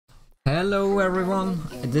Hello everyone,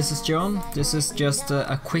 this is John. This is just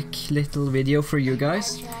a quick little video for you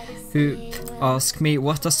guys who ask me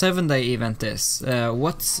what a 7-day event is.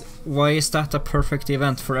 Why is that a perfect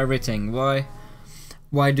event for everything? Why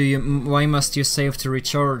must you save to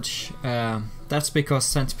recharge? That's because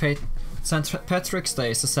St. Patrick's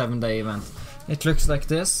Day is a 7-day event. It looks like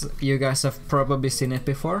this. You guys have probably seen it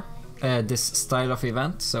before, this style of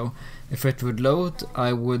event. So if it would load,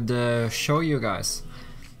 I would show you guys.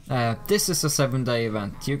 This is a 7-day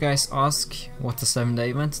event. You guys ask what a 7-day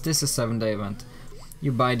event? This is a 7-day event.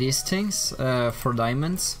 You buy these things for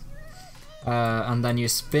diamonds, and then you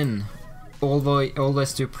spin.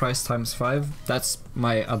 Always do price times 5. That's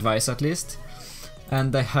my advice at least.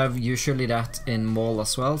 And they have usually that in mall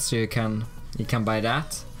as well, so you can buy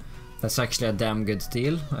that. That's actually a damn good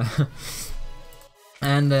deal.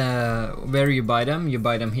 And where you buy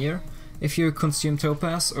them here. If you consume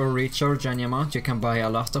topaz or recharge any amount, you can buy a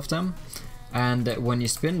lot of them. And when you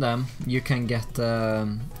spin them, you can get a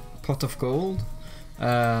pot of gold.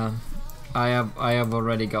 I have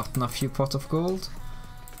already gotten a few pot of gold.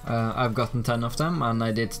 I've gotten 10 of them, and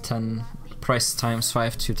I did 10 price times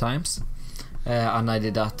 5 2 times. And I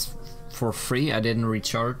did that for free. I didn't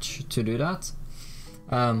recharge to do that.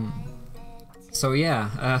 So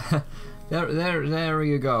yeah, there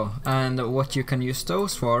you go. And what you can use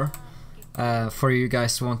those for you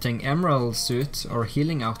guys wanting emerald suit or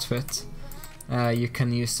healing outfit, you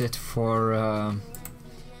can use it for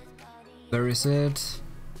where is it?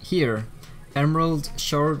 Here, emerald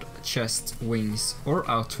shard chest wings or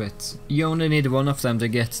outfit. You only need one of them to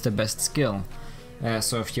get the best skill.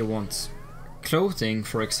 So if you want clothing,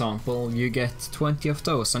 for example, you get 20 of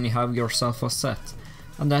those and you have yourself a set,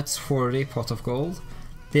 and that's 40 pot of gold.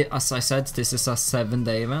 As I said, this is a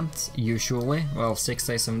 7-day event usually, well 6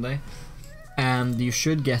 days 7 day. And you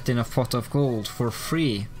should get enough pot of gold for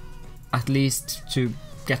free, at least to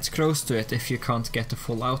get close to it if you can't get the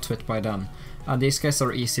full outfit by then. And these guys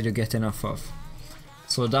are easy to get enough of.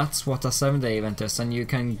 So that's what a 7-day event is, and you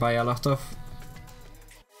can buy a lot of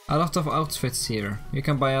outfits here. You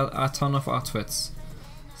can buy a ton of outfits.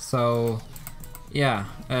 So yeah,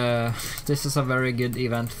 this is a very good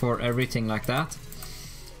event for everything like that.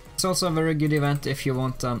 It's also a very good event if you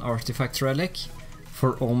want an artifact relic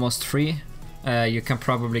for almost free. You can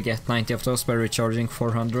probably get 90 of those by recharging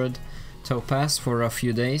 400 topaz for a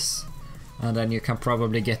few days, and then you can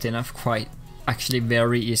probably get enough actually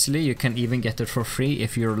very easily. You can even get it for free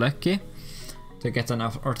if you're lucky to get an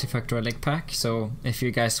artifact relic pack. So if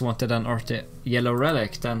you guys wanted an yellow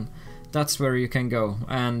relic, then that's where you can go.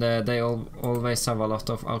 And they always have a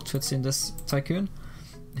lot of outfits in this tycoon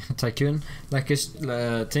like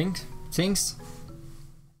things.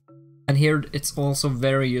 And here it's also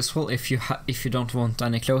very useful if you don't want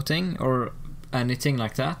any clothing or anything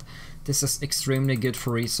like that. This is extremely good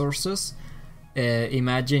for resources.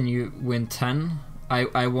 Imagine you win 10.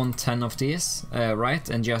 I won 10 of these, right?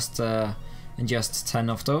 And just 10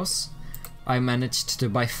 of those. I managed to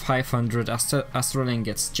buy 500 astral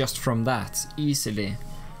ingots just from that, easily.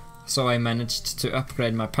 So I managed to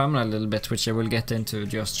upgrade my Pamela a little bit, which I will get into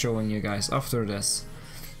just showing you guys after this.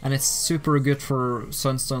 And it's super good for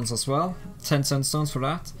sunstones as well. 10 sunstones for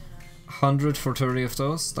that. 100 for 30 of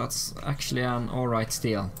those. That's actually an alright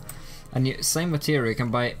deal. And same with here, you can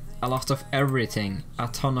buy a lot of everything. A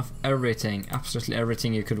ton of everything. Absolutely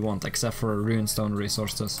everything you could want, except for runestone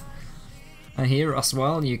resources. And here as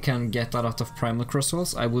well, you can get a lot of primal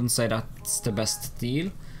crystals. I wouldn't say that's the best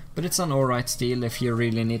deal, but it's an alright deal if you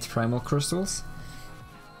really need primal crystals.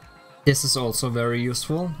 This is also very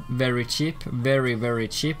useful, very cheap, very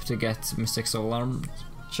cheap to get Mystic Soul Arm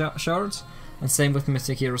shards, and same with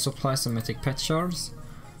Mythic Hero Supplies and Mythic Pet shards.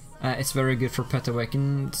 It's very good for Pet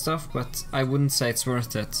Awakened stuff, but I wouldn't say it's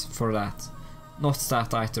worth it for that. Not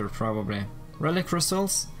that either, probably. Relic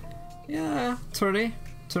Crystals? Yeah, 30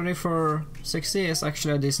 for 60 is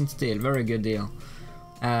actually a decent deal, very good deal.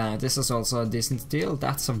 This is also a decent deal.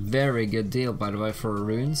 That's a very good deal, by the way, for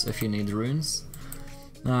runes, if you need runes.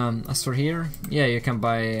 As for here, yeah, you can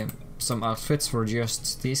buy some outfits for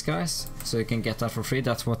just these guys, so you can get that for free.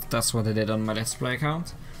 That's what I did on my Let's Play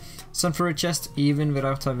account. Sunflower chest, even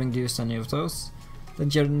without having used any of those. The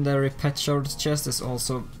legendary pet shard chest is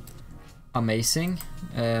also amazing.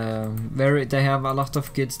 They have a lot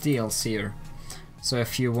of good deals here. So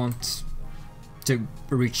if you want to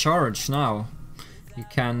recharge now, you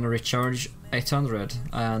can recharge 800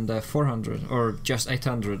 and 400, or just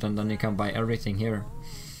 800, and then you can buy everything here.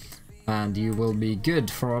 And you will be good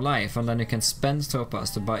for a life, and then you can spend topaz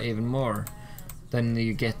to buy even more. Then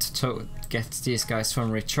you get these guys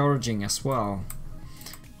from recharging as well.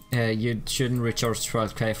 you shouldn't recharge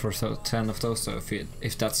 12k for 10 of those though,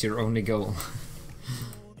 if that's your only goal.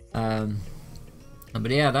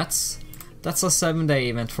 But yeah, that's a 7-day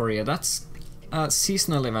event for you. That's a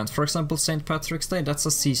seasonal event. For example, St. Patrick's Day, that's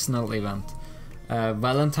a seasonal event.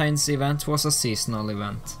 Valentine's event was a seasonal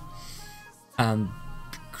event. And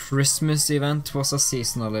Christmas event was a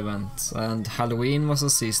seasonal event. And Halloween was a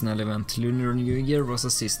seasonal event. Lunar New Year was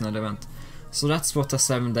a seasonal event. So that's what a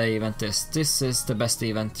 7-day event is. This is the best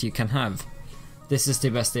event you can have. This is the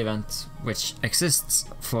best event which exists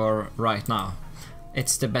for right now.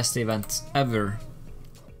 It's the best event ever.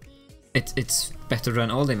 It's better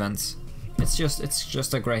than all events. It's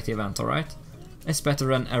just a great event, alright? It's better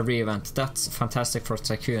than every event. That's fantastic for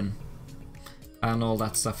Tycoon. And all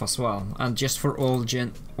that stuff as well. And just for all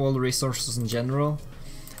resources in general,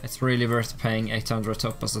 it's really worth paying 800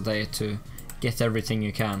 topaz a day to get everything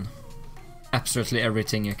you can. Absolutely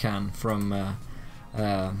everything you can from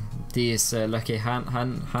these lucky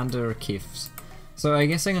hander keeps. So I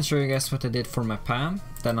guess I can show you guys what I did for my Pam,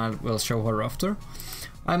 then I will show her after.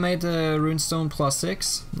 I made a runestone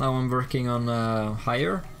 +6, now I'm working on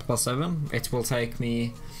higher, +7. It will take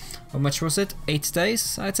me, how much was it? 8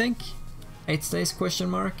 days, I think? 8 days question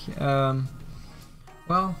mark?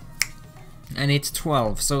 Well, I need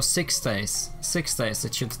 12, so 6 days. 6 days,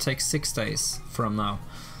 it should take 6 days from now.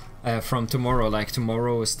 From tomorrow, like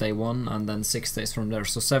tomorrow is day 1 and then 6 days from there,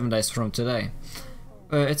 so 7 days from today.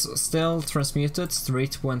 It's still transmuted.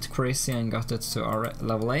 Street went crazy and got it to our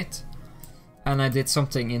level 8. And I did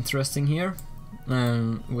something interesting here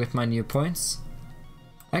with my new points.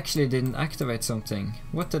 Actually didn't activate something.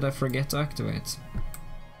 What did I forget to activate?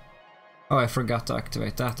 Oh, I forgot to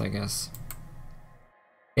activate that, I guess.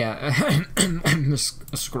 Yeah,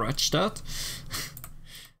 scratch that.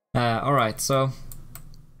 Alright, so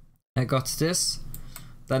I got this.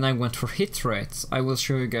 Then I went for hit rate. I will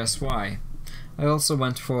show you guys why. I also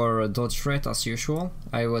went for dodge rate as usual.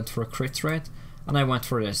 I went for crit rate. And I went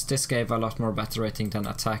for this. This gave a lot more battle rating than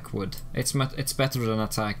attack would. It's better than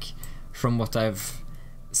attack from what I've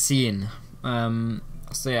seen.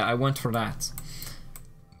 So yeah, I went for that.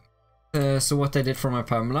 So what I did for my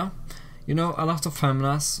Pamela. You know, a lot of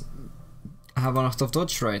Pamelas have a lot of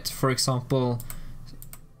dodge rate. For example,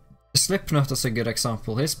 Slipknot is a good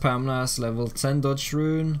example. His Pamela has level 10 dodge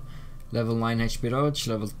rune, level 9 HP dodge,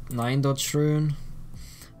 level 9 dodge rune.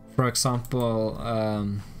 For example,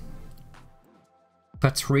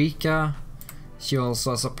 Patrika, she also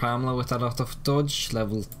has a Pamela with a lot of dodge,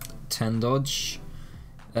 level 10 dodge.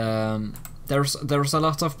 There's a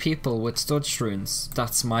lot of people with dodge runes.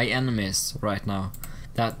 That's my enemies right now.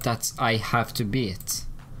 That's I have to beat.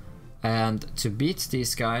 And to beat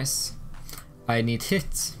these guys, I need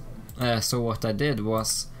hit. So what I did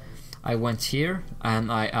was, I went here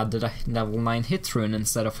and I added a level 9 hit rune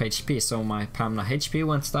instead of HP. So my Pamela HP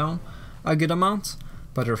went down a good amount,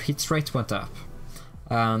 but her hit rate went up.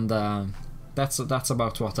 And that's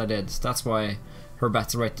about what I did. That's why her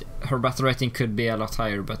battle rating could be a lot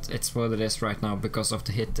higher, but it's what it is right now because of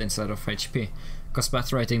the hit instead of HP. Because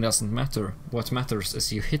battle rating doesn't matter. What matters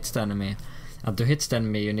is you hit the enemy, and to hit the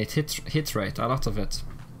enemy you need hit rate, a lot of it.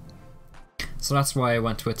 So that's why I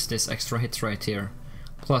went with this extra hit rate here,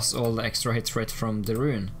 plus all the extra hit rate from the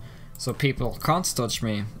rune. So people can't dodge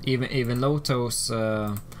me. Even Loto's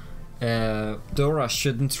Dora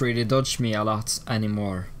shouldn't really dodge me a lot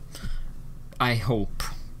anymore. I hope.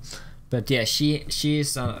 But yeah, she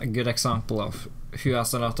is a good example of who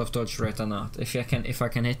has a lot of dodge rate and not. If I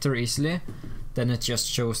can hit her easily, then it just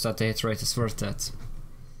shows that the hit rate is worth it.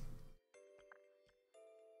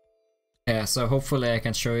 Yeah, so hopefully I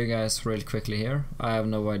can show you guys real quickly here. I have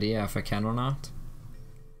no idea if I can or not.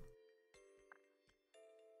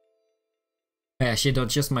 Yeah, she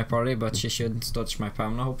dodges my party, but she shouldn't dodge my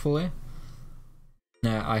Pamela, hopefully.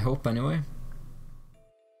 I hope anyway.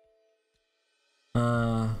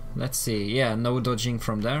 Let's see. Yeah, no dodging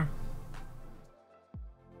from there.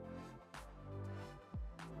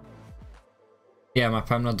 Yeah, my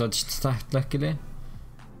Pamela dodged that, luckily.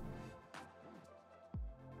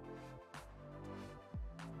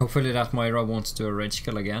 Hopefully that Moira won't do a rage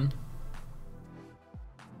kill again.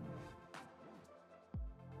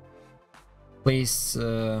 Please,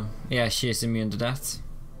 yeah, she is immune to that.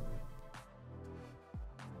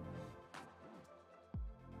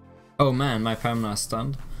 Oh man, my Pamela is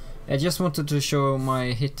stunned. I just wanted to show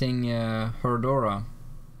my hitting her Dora.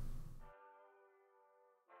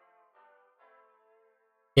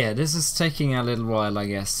 Yeah, this is taking a little while, I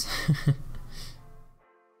guess.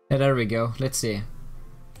 Yeah, there we go. Let's see.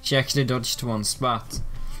 She actually dodged once, but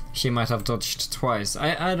she might have dodged twice.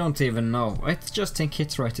 I don't even know. I just think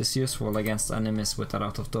hit rate is useful against enemies with a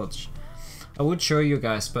lot of dodge. I would show you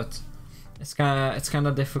guys, but it's kind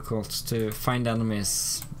of difficult to find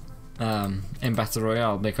enemies in Battle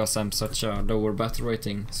Royale because I'm such a lower battle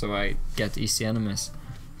rating, so I get easy enemies.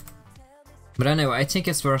 But anyway, I think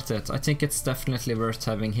it's worth it. I think it's definitely worth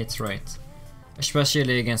having hit rate,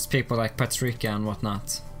 especially against people like Patricia and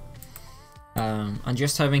whatnot. And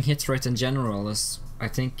just having hit rate in general is, I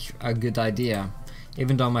think, a good idea.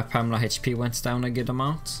 Even though my Pamela HP went down a good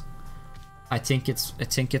amount, I think it's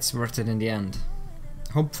worth it in the end.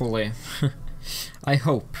 Hopefully. I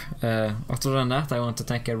hope. Other than that, I want to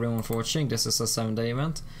thank everyone for watching. This is a 7-day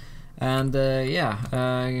event. And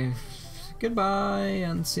yeah, goodbye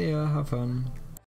and see you, have fun.